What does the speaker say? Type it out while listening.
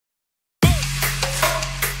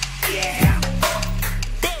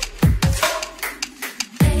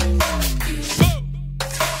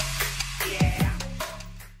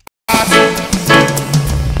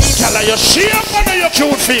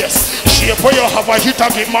face. Shape where you have a hit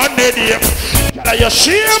and give man the day. You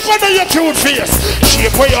shape under your cute face.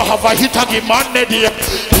 Shape where you have a hit and give man the day.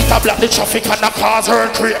 Hit a block the traffic and a cause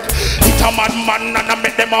earthquake. Hit a man and a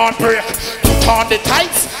make them on break. Put on the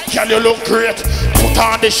tights, girl you look great. Put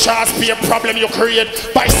on the shots, be a problem you create.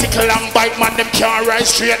 Bicycle and bike man, them can't ride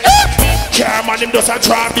straight. Car man, them doesn't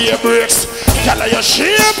drive the brakes. Girl you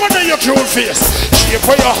shape under your cute face. Shape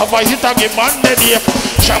where you have a hit and give man the day.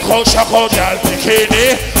 Shock out, girl,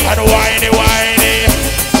 bikini and whiny, whiny.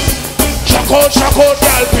 Shock out,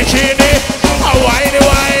 girl, bikini and whiny,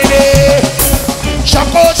 whiny.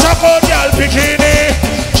 Shock out, girl, bikini.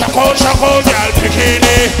 Shock out, girl,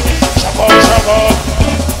 bikini. Shock out,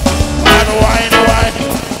 and whiny, whiny.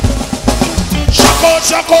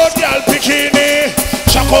 Shock out, girl, bikini.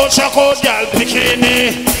 Shock out, girl,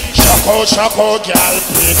 bikini. Shock out, girl,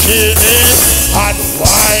 bikini and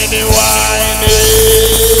whiny, whiny.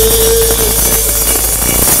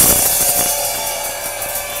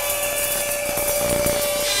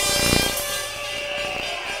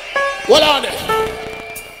 Hold on there.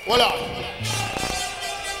 Hold on.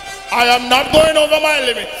 I am not going over my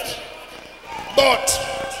limit, but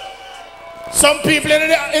some people in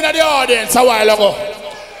the audience a while ago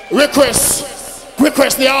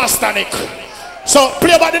request the arsenic. So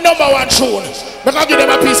play about the number one tune. Make I give them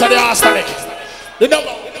a piece of the arsenic. The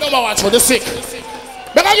number one tune, the sick.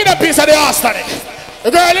 Make I give them a piece of the arsenic.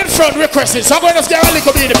 The girl in front requested, so I'm going to get a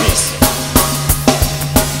little bit of the piece.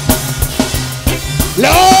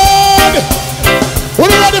 Lord, are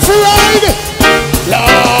you ready for ride?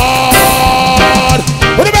 Lord,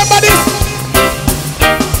 remember this?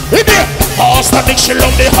 In there. Arsenic, she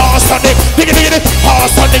love the arsenic. Dig it,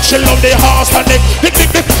 arsenic, she love the arsenic. Dig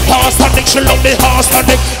it, arsenic, she love the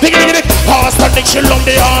arsenic. Dig it, arsenic, she love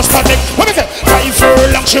the arsenic. What is it? 5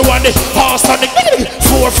 furlong she want the arsenic.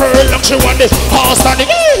 4 furlong she want the arsenic.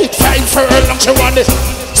 5 furlong she want the.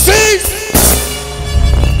 See?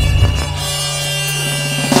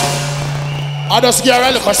 I just give her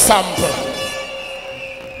a little sample.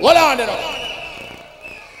 Hold on, you know.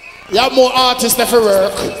 You have more artists that for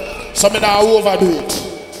work, so I now overdo it.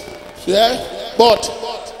 Yeah? But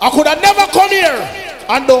I could have never come here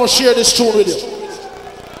and don't share this tune with you.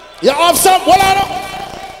 You have some, hold on.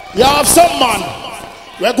 You have some man,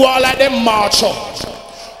 we go out like them march up.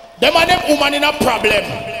 Them and them woman in a problem.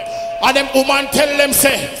 And them woman tell them,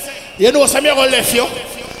 say, you know, some you go left you.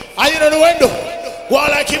 And you know the window. Go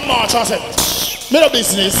out like him march and say, me no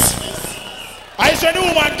business. I said the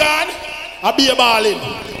woman gone, I be a balling.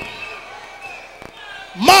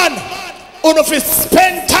 Man, you know if you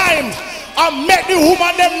spend time and make the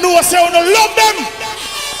woman them know say you don't love them.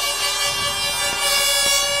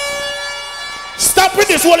 Stop with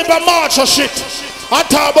this whole heap of march or shit. And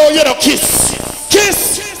talk about you know kiss.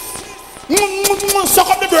 Kiss. Suck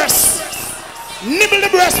up the breast. Nibble the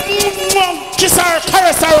breast. Kiss her,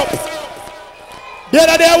 caress her up. The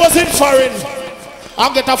other day I was in foreign.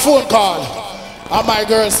 I get a phone call. And my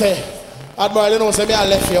girl say, Admiral, you know, say me I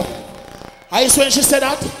left you. I used when she said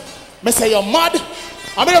that, me say you're mad.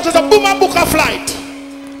 I mean, just a boom and book a flight.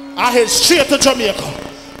 I head straight to Jamaica.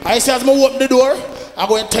 I say as me open the door, I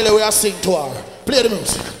go and tell her where I sing to her. Play the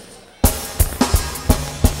music.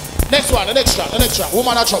 Next one, the next track,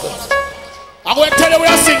 Woman of Trouble. I go and tell her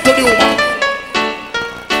where I sing to the woman.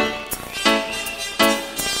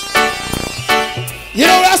 You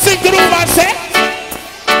know where I sing to the woman, say?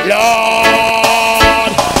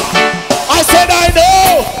 Lord, I said I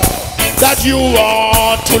know that you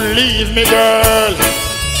want to leave me, girl,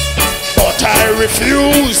 but I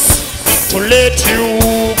refuse to let you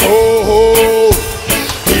go.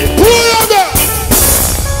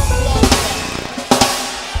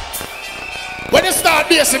 When you start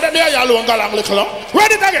this, let me hear you alone, go along little long.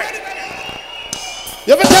 Ready it again.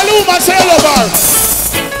 You ever tell a woman say you love her?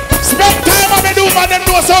 Spend time on the woman, them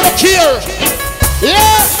know so they care.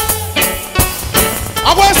 Yeah.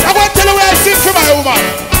 I'm going to tell you where I sing for my woman.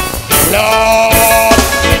 Lord,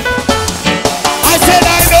 I said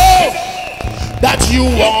I know that you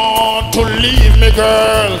want to leave me,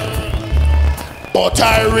 girl, but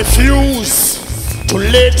I refuse to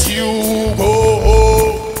let you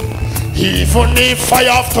go. Even if I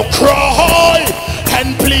have to cry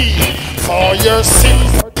and plead for your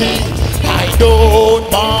sympathy, I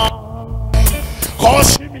don't mind.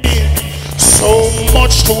 'Cause you mean so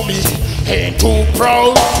much to me, ain't too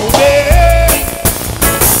proud to be.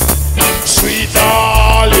 Sweet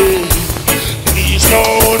darling, please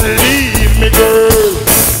don't leave me, girl.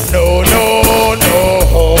 No, no,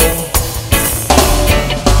 no.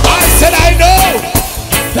 I said I know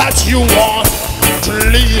that you want to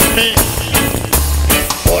leave me,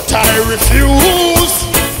 but I refuse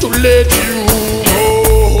let you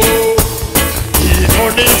go.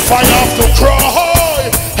 Even if I have to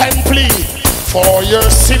cry and plead for your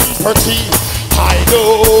sympathy, I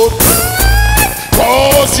don't,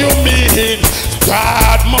 cause you mean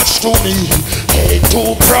that much to me. Ain't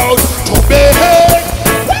too proud to beg,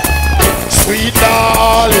 sweet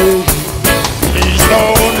darling, please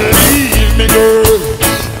don't leave me, girl.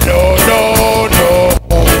 No, no, no.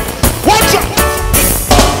 Watch out!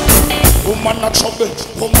 Woman a trouble,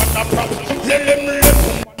 woman a problem. Let them live,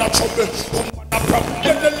 woman a trouble, woman a problem.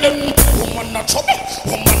 Let them live, woman a trouble,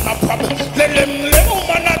 woman a problem. Let them live,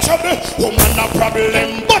 woman a trouble, woman a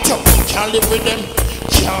problem. But you can't live with them,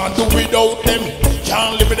 can't do without them,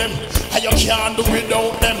 can't live with them, and you can't do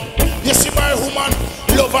without them. You see my woman,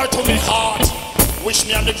 love her to me heart. Wish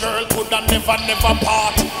me and the girl could have never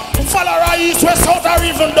part. Follow her east, west, south, or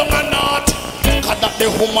even down and north. Cause that the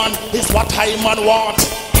woman is what I man want.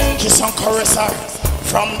 Kiss and caress her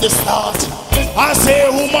from the start. I say,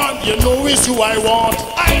 woman, you know it's you I want.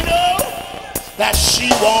 I know that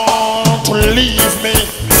she want to leave me,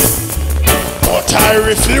 but I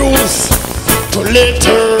refuse to let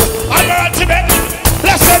her. Admiral Tibet,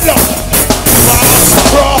 blessed love, fast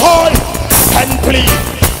cry and plead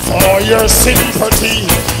for your sympathy.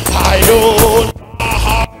 I don't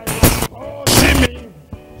see me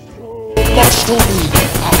so much to me.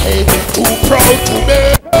 I ain't too proud to be.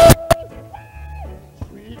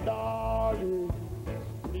 Sweet darling,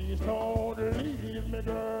 please don't leave me,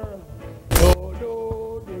 girl. No, no,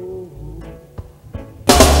 no.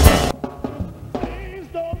 Please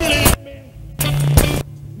don't leave me.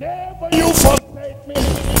 Never you forsake me.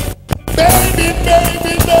 Baby, baby,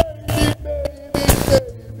 baby, baby, baby,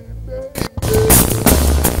 baby.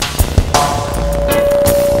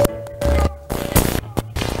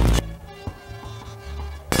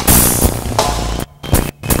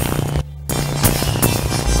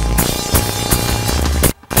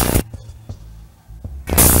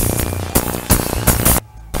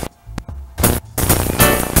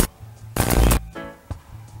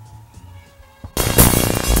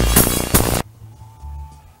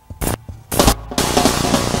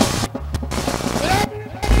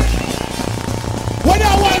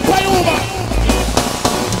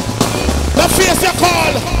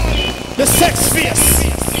 The sex face.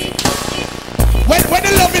 When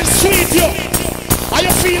the love is sweet, you, and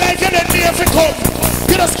you feel like you're the near to come,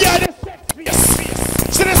 you just get the sex face.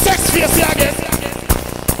 See the sex face here again.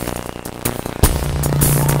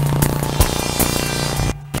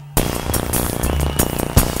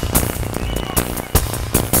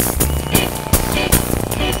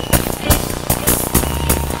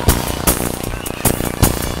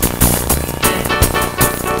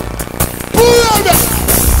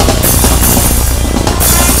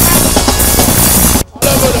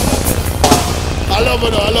 I love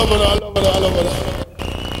it.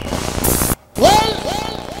 Well,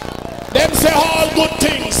 them say all good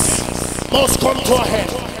things must come to a head.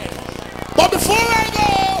 But before I go,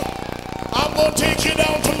 I'm going to take you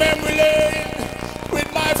down to memory lane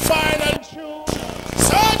with my final tune.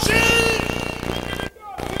 Searching!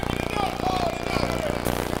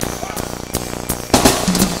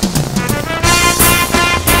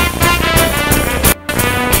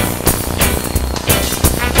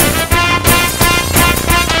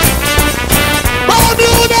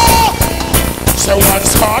 Say one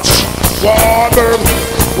scotch, one bourbon,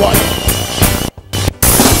 one.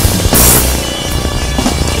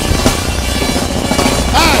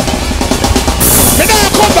 Hey, me now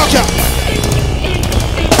come back here.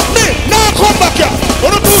 Me now come back here.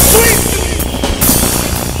 Wanna do sweet?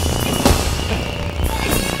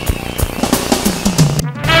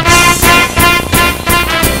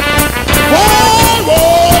 Whoa,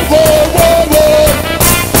 whoa, whoa, whoa, whoa.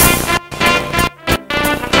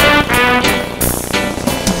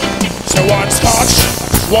 One scotch,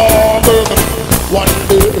 one bourbon, one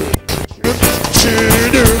beer.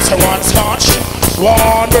 So one scotch,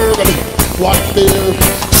 one bourbon, one beer.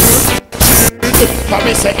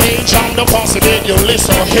 Mommy say, ain't John the possible, you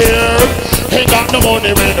listen here. Ain't got no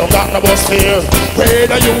money, we don't got no bus fare.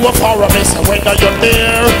 Whether you a for a miss, whether you're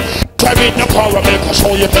near. Drive in the car and make a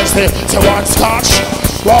show you can stay. So one scotch,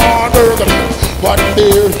 one bourbon, one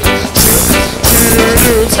beer.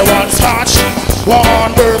 So one scotch,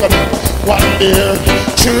 one bourbon, one beer,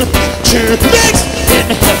 two. Next, in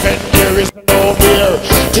heaven there is no beer.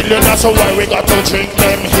 Till you know so why we got to drink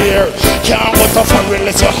them here. Can't go to fun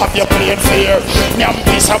unless you have your plain fear. Nyam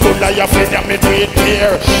piece of bulla, you feel them me great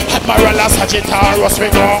beer. Admiral or Sagittarius, we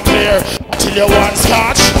gon' clear. Till you one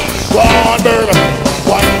scotch, one bourbon,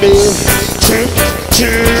 one beer, two.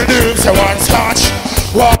 So one scotch,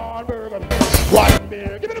 one bourbon, One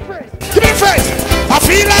beer. Give me the praise. Give me the praise. I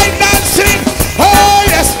feel like dancing. Oh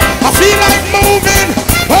yes. I feel like moving.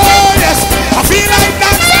 Oh yes. I feel like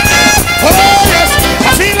dancing. Oh yes.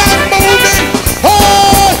 I feel like moving.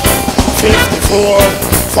 Oh. 54,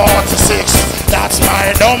 46. That's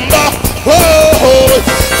my number. Oh.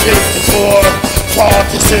 54,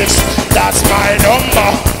 46. That's my number.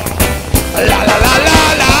 La la la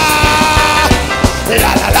la la.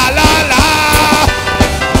 La la la la la.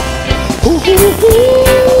 Ooh, ooh, ooh.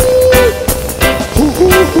 Ooh,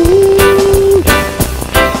 ooh, ooh.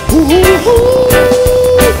 Ooh, ooh, ooh.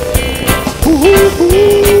 Ooh,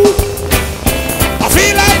 ooh. I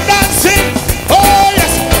feel like dancing. Oh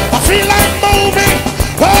yes. I feel like moving.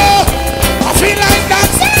 Oh, I feel like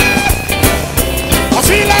dancing. I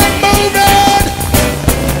feel like moving.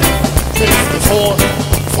 54,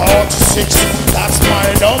 46. That's my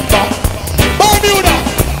number. Bermuda.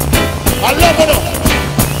 I love it.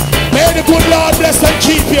 May the good Lord bless and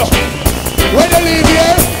keep you. When you leave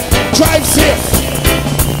here, drive safe.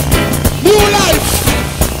 New life.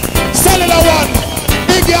 Cellular One,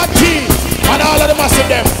 Big Yard T, and all of the massive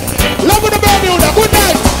them. Love the Bermuda. Good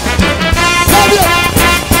night. Love you.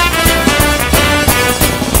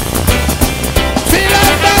 Feel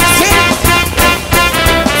like dancing.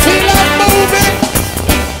 Feel like moving.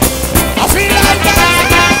 I feel like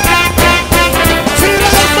dancing. Feel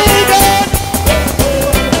like moving.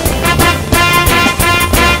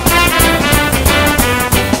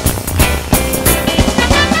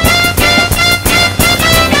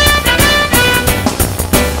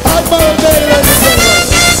 Admiral Day, ladies and gentlemen.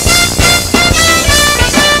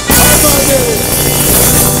 Admiral Day.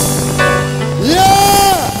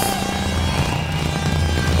 Yeah!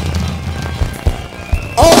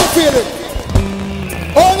 How you feeling?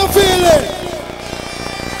 How you feeling?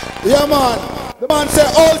 Yeah, man. The man said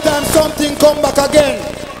all time something come back again.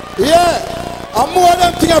 Yeah. And more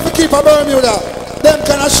than thing have to keep a Bermuda. Them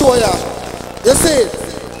can I show ya. You see?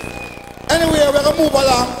 Anyway, we're gonna move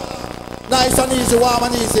along. Nice and easy, warm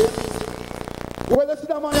and easy. You want to see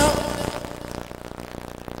that man here?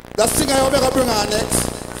 The singer you're going to bring on next.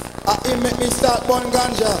 He make me start burn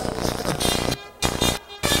ganja.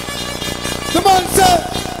 The man said,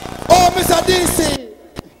 oh, Mr. DC.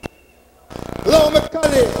 Love me,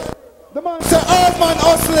 Cali. The man said, hard man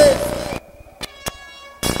hustling.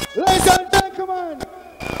 Ladies and gentlemen,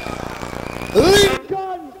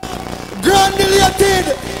 Lincoln,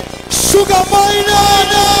 granulated, sugar minor.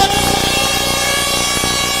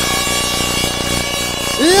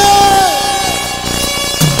 Yeah!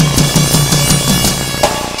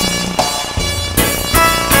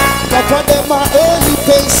 Now for them are early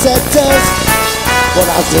pace setters, but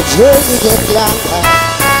as the journey get longer,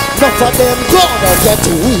 not for them gonna get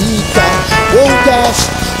weaker. Oh gosh,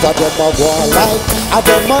 for them a war like, and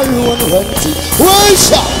them alone renting.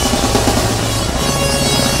 Rise up!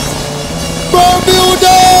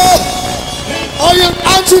 Bermuda! Are you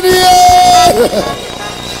engineer?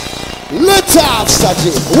 Let's have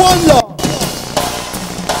Saji. One love.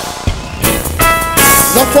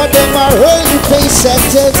 Not for them are early pace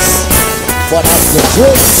setters, but as the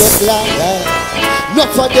journey get longer,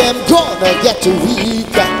 not for them gonna get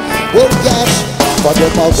weaker. Oh yes, for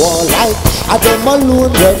them a war like, and them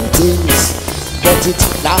alone run things, but it's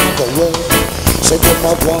not the way. So them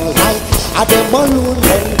a war like, and them alone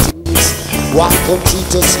run things. One come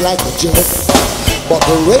treat us like a jet, but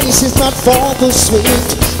the race is not for the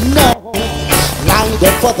sweet, no,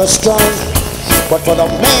 neither for the strong, but for the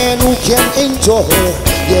man who can enjoy,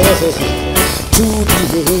 yeah, to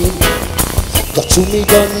the end. Got to me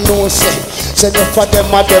don't know, say no for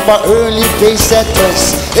them are early pace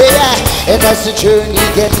setters, yeah, and as the journey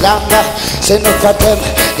get longer, say no for them,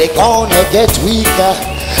 they gonna get weaker,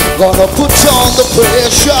 gonna put on the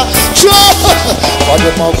pressure, sure, for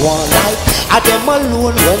them are one life, and them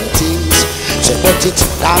alone run things, say but it's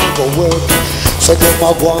longer work, so them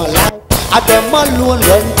are one life, and them alone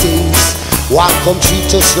run things, one come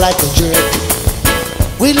treat us like a jerk.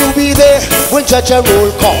 Will you be there when judge a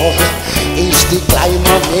roll call? Is the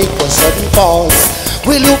climber make a sudden fall?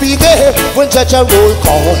 Will you be there when judge a roll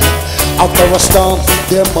call? After a storm,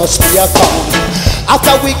 there must be a calm.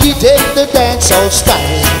 After we get in the dancehall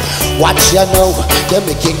style, watch you know, they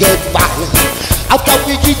make it get violent. After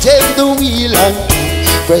we get in the wheel and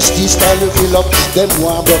press this style fill up, them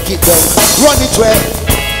one broke it down. Run it well,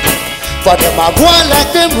 for them are going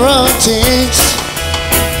like them run things.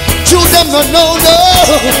 To them no,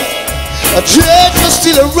 a dread was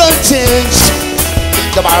still a run things.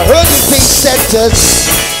 Them are hurting pace setters,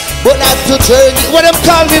 but after journey, what them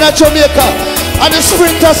call me in Jamaica, and the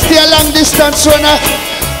sprinter stay a long distance runner.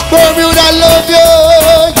 Bermuda, I love you.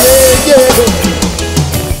 Yeah, yeah.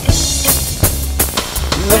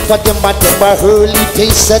 Look for them at them early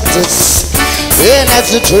pace setters. And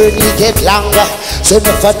as the journey get longer, so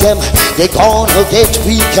enough of them, they gonna get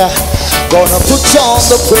weaker. Gonna put on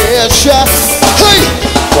the pressure. Hey!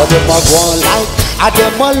 But them are going like, I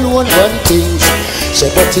them alone run things. Say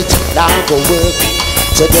but it now go work.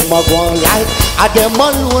 So them are going like, I them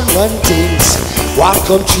alone run things. One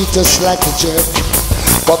come treat us like a jerk.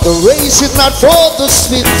 But the race is not for the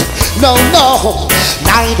swift. No, no.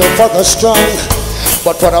 Neither for the strong,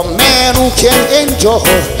 but for a man who can endure.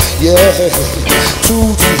 Yeah, to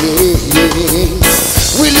the end.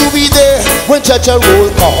 Will you be there when Judge a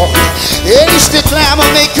roll call? Is the clamor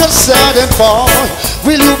make a sudden fall?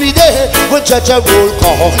 Will you be there when Judge a roll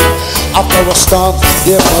call? After a storm,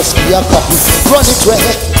 there must be a calm. Run it way,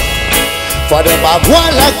 for them are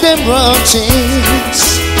one like them run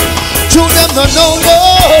things. To them no,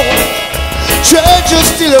 churches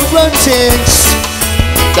still run things.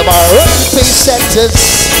 Them are early pace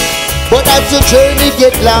setters. But as the journey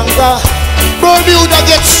get longer, Bermuda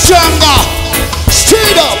gets stronger.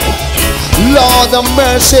 Straight up, Lord of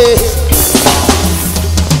mercy.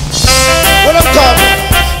 What I'm coming.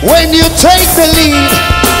 When you take the lead,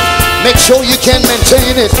 make sure you can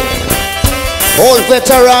maintain it. Old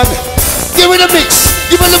veteran, give it a mix.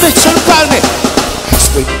 Give it a mix and call me.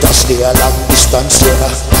 Sprinters stay a long distance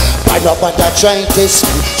runner. Wind up at that train test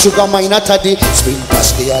me. Sugar Minott at the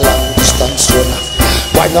sprinters stay a long distance runner.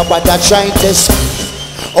 Why not bother trying to test me?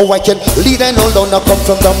 Oh, I can lead and hold on, I come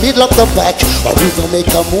from the middle of the back, or even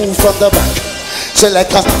make a move from the back. So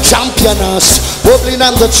like a championess, wobbling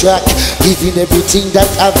on the track, giving everything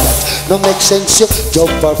that I've got. No make sense, you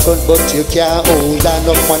jump up front, but you can't hold on.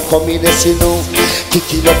 Up one coming, as you know,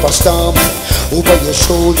 kicking up a storm over your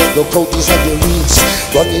shoulder. The crowd is at the reeds,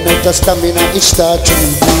 running out of stamina, it starts to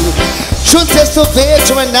reveal. Should test the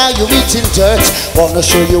veteran, now you're eating dirt. Wanna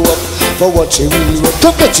show you up for what you really want.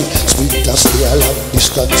 Come get it. Sweet as they are long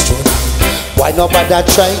distance runner. Why not bother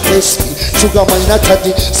trying to test me? Sugar Minott at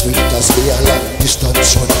the sweet as they are long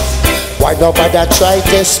distance runner. Why not bother try to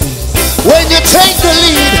test me? When you take the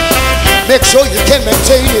lead, make sure you can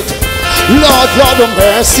maintain it. Lord, Lord of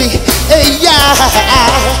mercy. Hey, yeah.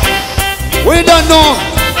 We don't know.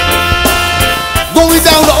 Going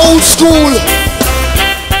down the old school.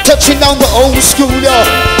 Touching down the old school, yo.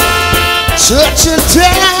 Touching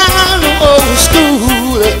down the old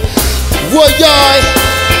school. Whoa, yeah.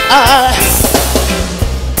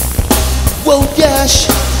 Whoa, gosh.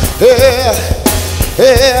 Yeah,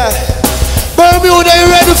 yeah. Bermuda, you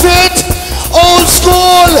ready for it? Old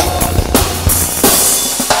school.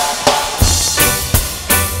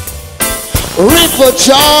 River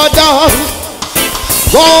Jordan.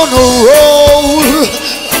 Gonna roll.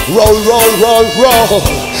 Roll, roll, roll, roll.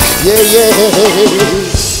 Yeah, yeah.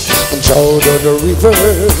 Jordan the river,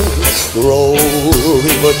 roll,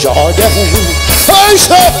 River Jordan.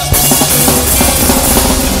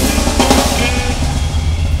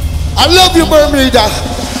 I love you, Bermuda.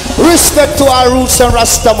 Respect to our roots and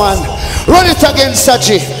Rastaman. Run it again,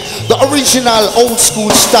 Saji. The original old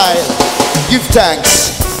school style. Give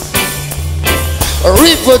thanks.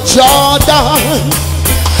 River Jordan,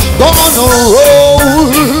 gonna roll,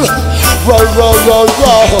 roll, roll, roll,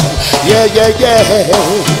 roll. Yeah, yeah,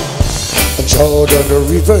 yeah. Jordan the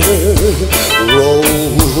river, roll,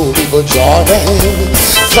 River Jordan,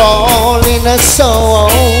 calling us home,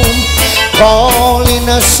 calling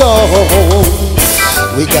us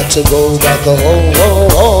home. We got to go back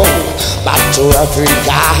home, back to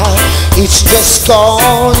Africa. It's just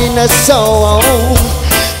calling us home,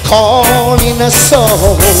 calling us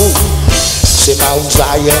home. See Mount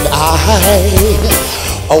Zion high.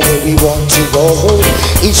 Oh, where we want to go,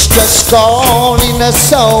 it's just calling us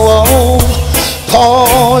home,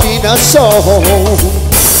 calling us home.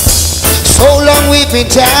 So long we've been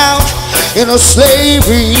down in a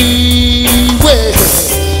slavery way,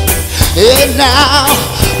 and now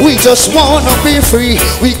we just wanna be free.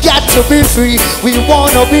 We got to be free, we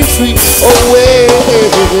wanna be free. Oh, yeah.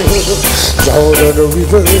 Jordan the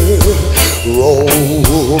river, roll,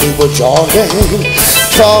 River Jordan,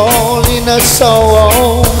 calling us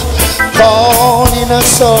home, calling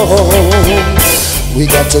us home. We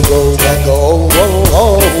got to go back home,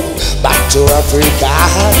 back to Africa.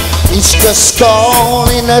 It's just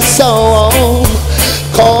calling us home,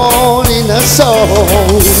 calling us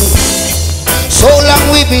home. So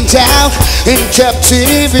long we've been down in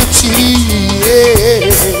captivity, yeah.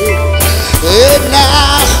 And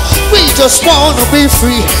now we just wanna be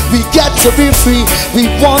free. We got to be free. We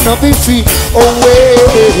wanna be free. Oh,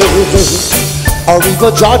 yeah. A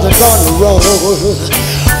River Jordan gonna roll,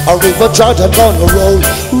 A river Jordan gonna roll,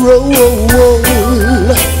 roll, roll, roll,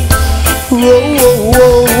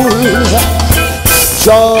 roll.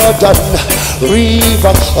 Jordan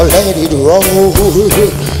River, let it roll.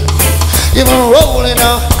 Keep on rolling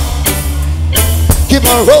now. Keep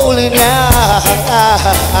on rolling now.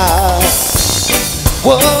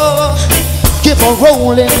 Whoa. Keep on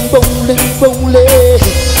rolling, rolling, rolling,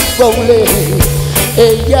 rolling.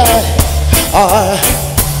 Hey, yeah.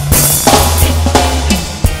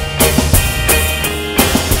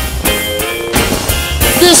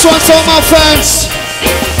 This one's for my friends.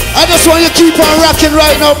 I just want you to keep on rocking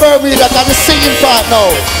right now, Bermuda. Got the singing part now.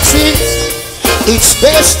 See? It's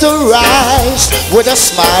best to rise with a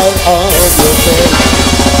smile on your face.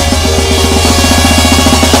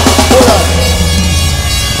 Hold on.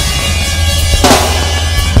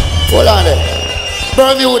 Hold on there.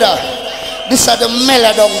 Bermuda. This is the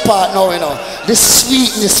melody part now, you know. The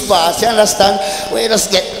sweetness part. You understand? Where you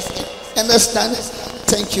just get. Understand?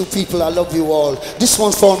 Thank you, people. I love you all. This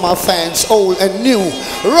one's for my fans, old and new.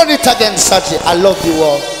 Run it again, Saji. I love you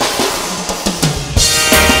all.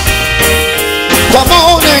 Come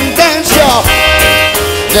on and dance, y'all.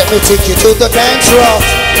 Let me take you to the dance floor.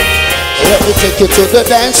 Let me take you to the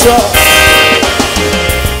dance floor.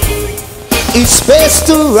 It's best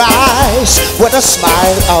to rise with a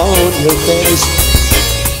smile on your face,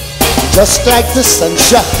 just like the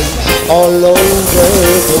sunshine all over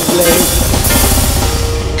the place.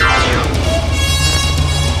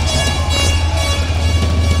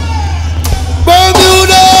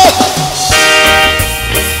 Bermuda,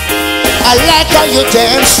 I like how you're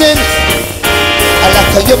dancing. I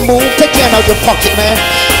like how you move. Take your hand out your pocket, man.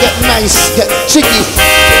 Get nice, get cheeky.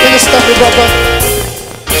 You understand me, brother?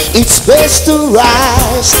 It's best to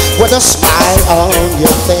rise with a smile on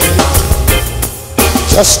your face,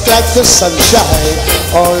 just like the sunshine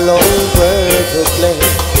all over the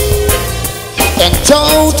place. And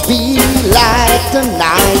don't be like the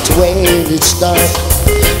night when it's dark,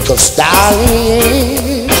 'cause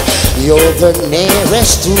darling, you're the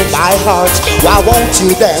nearest to my heart. Why won't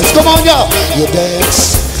you dance? Come on, y'all. You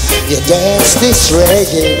dance this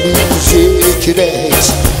reggae music. You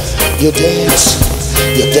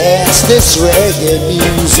dance this reggae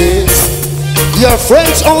music. Your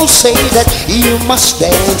friends all say that you must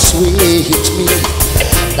dance with me.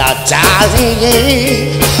 Now,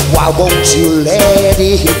 darling, why won't you let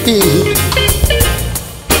it be?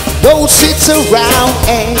 Don't sit around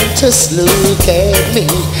and just look at me.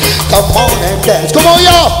 Come on and dance. Come on,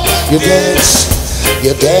 y'all. You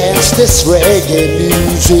dance this reggae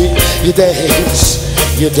music. You dance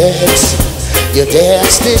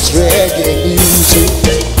this reggae music.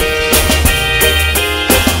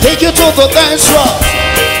 Take you to the dance floor.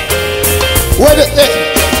 Where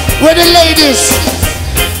the ladies?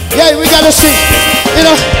 Yeah, we gotta sing. You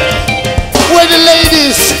know, where the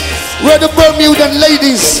ladies? Where the Bermudan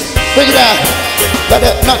ladies? Bring it down. But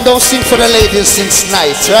don't sing for the ladies since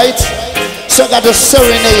night, right? So I gotta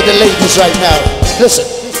serenade the ladies right now. Listen.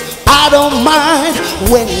 I don't mind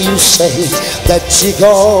when you say that you're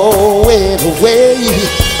going away.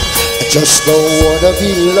 I just don't wanna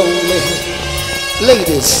be lonely,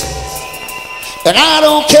 ladies. And I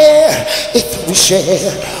don't care if we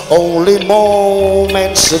share only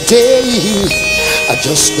moments a day. I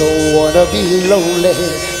just don't wanna be lonely.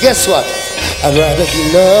 Guess what? I'd rather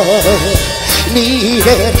be loved,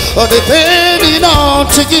 needed, or depending on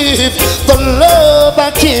to give the love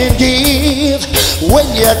I can give. When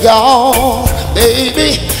you're gone,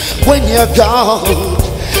 baby, when you're gone,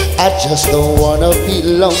 I just don't wanna be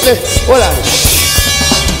lonely. Hold on.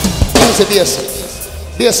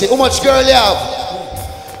 BSC, how much girl you have?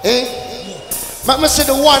 Eh? Let me see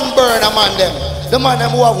the one burn among them. The man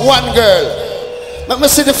them who have one girl. Let me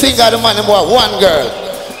see the finger of the man them who have one girl.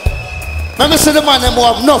 Let me see the man them who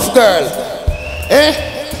have enough girl. Eh?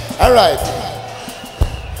 Alright.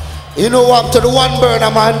 You know what to the one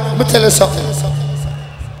burner, man? Let me tell you something.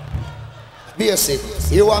 BSC,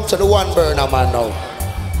 you want to the one burner, man, now.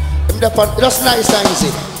 That's nice and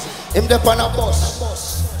easy. Him there on a bus.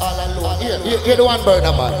 All alone. Here the one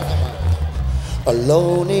burner, man.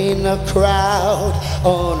 Alone in a crowd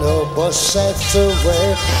on a bus after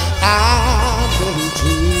work, I've been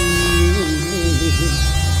dreaming.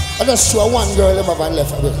 I just saw one girl in my van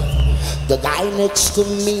left with. The guy next to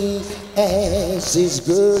me has his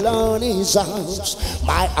girl on his arms.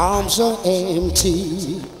 My arms are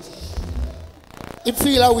empty. It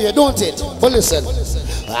feel away, don't it? But listen.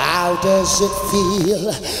 How does it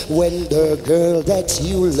feel when the girl that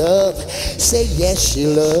you love say yes, she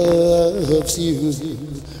loves you?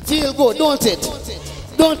 Feel good, don't it?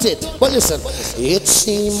 Don't it? But listen. It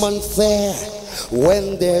seems unfair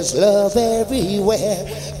when there's love everywhere,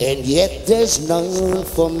 and yet there's none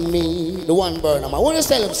for me. The one Burnham, I want to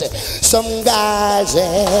tell him, say, some guys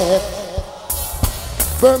have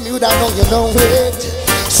Bermuda, I know you know it.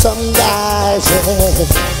 Some guys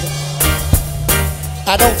have,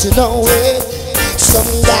 I don't you know it.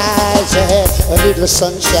 Some guys have a little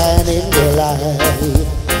sunshine in their life,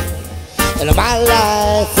 and my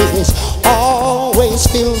life is always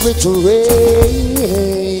filled with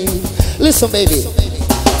rain. Listen, baby,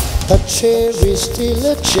 a chair is still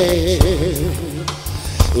a chair,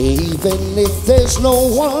 even if there's no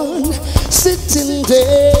one sitting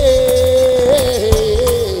there.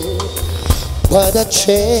 But a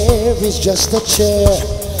chair is just a chair,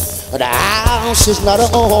 the house is not a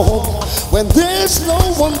home when there's no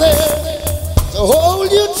one there to hold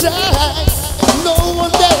you tight. No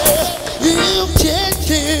one there you can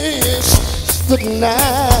kiss good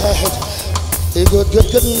night, good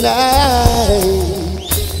night,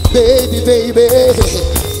 baby, baby.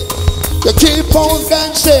 You keep on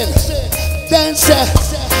dancing, dancing,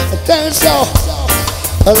 dancing.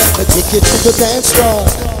 Let me take you to the dance floor.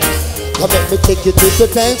 Come let me take you to the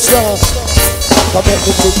dance floor. Come let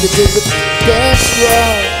me take you to the dance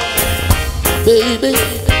floor, baby.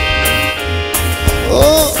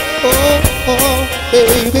 Oh, oh, oh,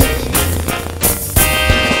 baby.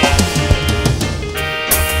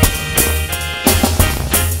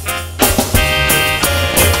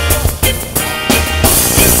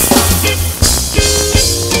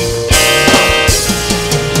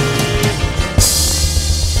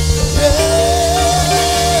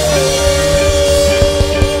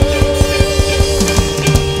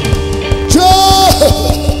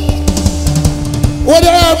 What the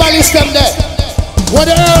herbalist them there? What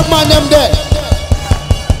the herb them there?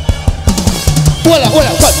 Hold on,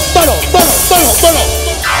 follow.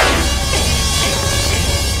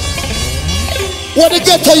 What the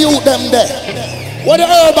ghetto youth them there? What the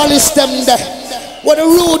herbalist them there? What the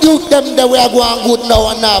rude youth them there? We are going good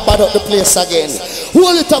now and now, bad up the place again.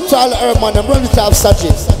 Hold it up to all the herb man them, run it up,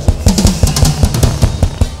 Sajid.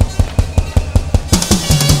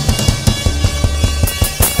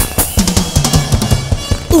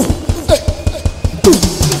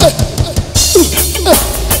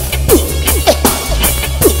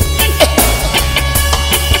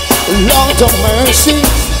 Lord of mercy,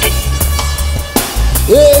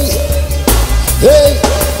 hey, hey,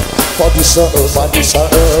 for this earth,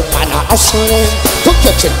 man, I'm hustling to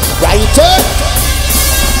get it right.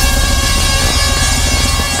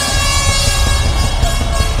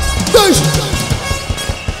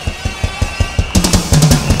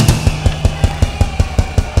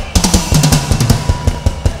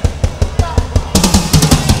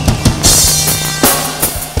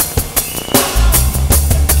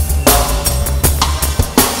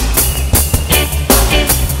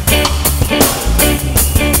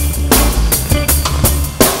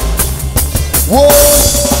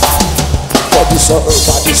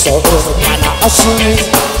 For this earth, man, I'm hustling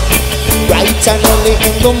bright and early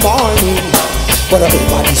in the morning. But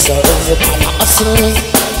everybody's earth, man, I'm hustling.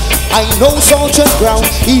 I know Sergeant Brown,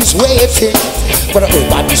 he's waiting. But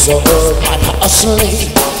everybody's earth, man, I'm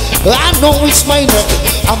hustling. I know it's my neck,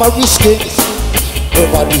 I'm a risk it.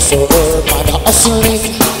 Everybody's earth, man, I'm hustling.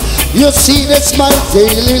 You see, that's my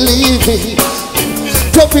daily living.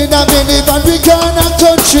 Dropping a minivan, we gonna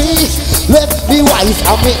country. Left me wife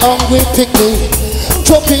and me hungry picnic.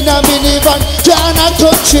 Dropping a minivan, gonna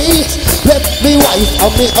country. Left me wife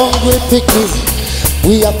and me hungry picnic.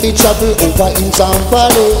 We have to travel over in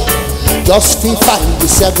Zambale, just to find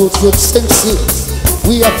this a good sense.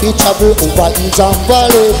 We have to travel over in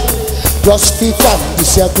Zambale, just to find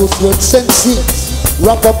this a good sense.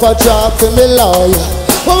 Wrap up a job for me lawyer.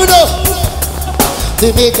 What we do?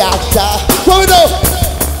 For me doctor. What we do?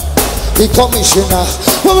 The commissioner.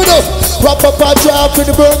 What we do? Wrap up a job for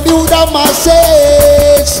the Bermuda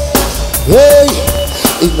masses. Hey,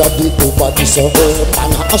 in the big over this earth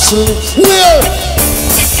and hustling. Where?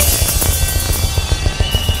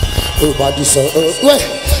 Over this earth.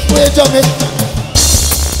 Where, Johnny?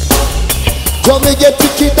 Johnny get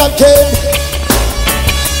pick it again.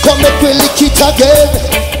 Come make we lick it again.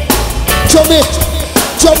 Johnny,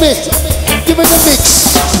 give me the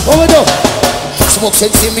mix. What we do? Smoke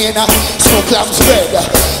sense in me, smoke lamb's bread.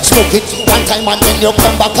 Smoke it one time and then you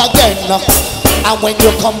come back again. And when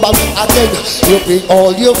you come back again, you bring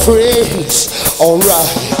all your friends. Alright,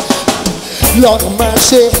 Lord of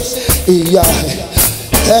mercy, yeah.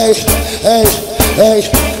 Hey,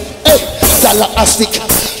 dollar a stick,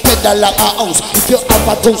 $10 a ounce. If you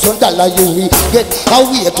have $1,000, you will get a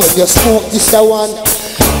weight when you smoke this one.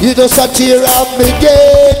 You just a tear up me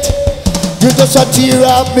gate. You just a tear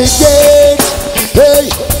up me gate. Hey,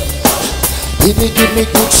 give me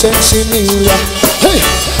good sense in me. Hey,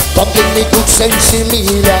 come give me good sense in me.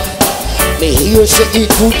 Me hear say it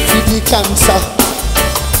good for the cancer.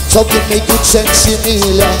 So give me good sense in me.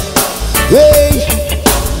 Hey,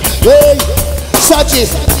 hey, Saji,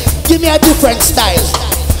 give me a different style.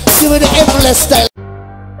 Give me the endless style.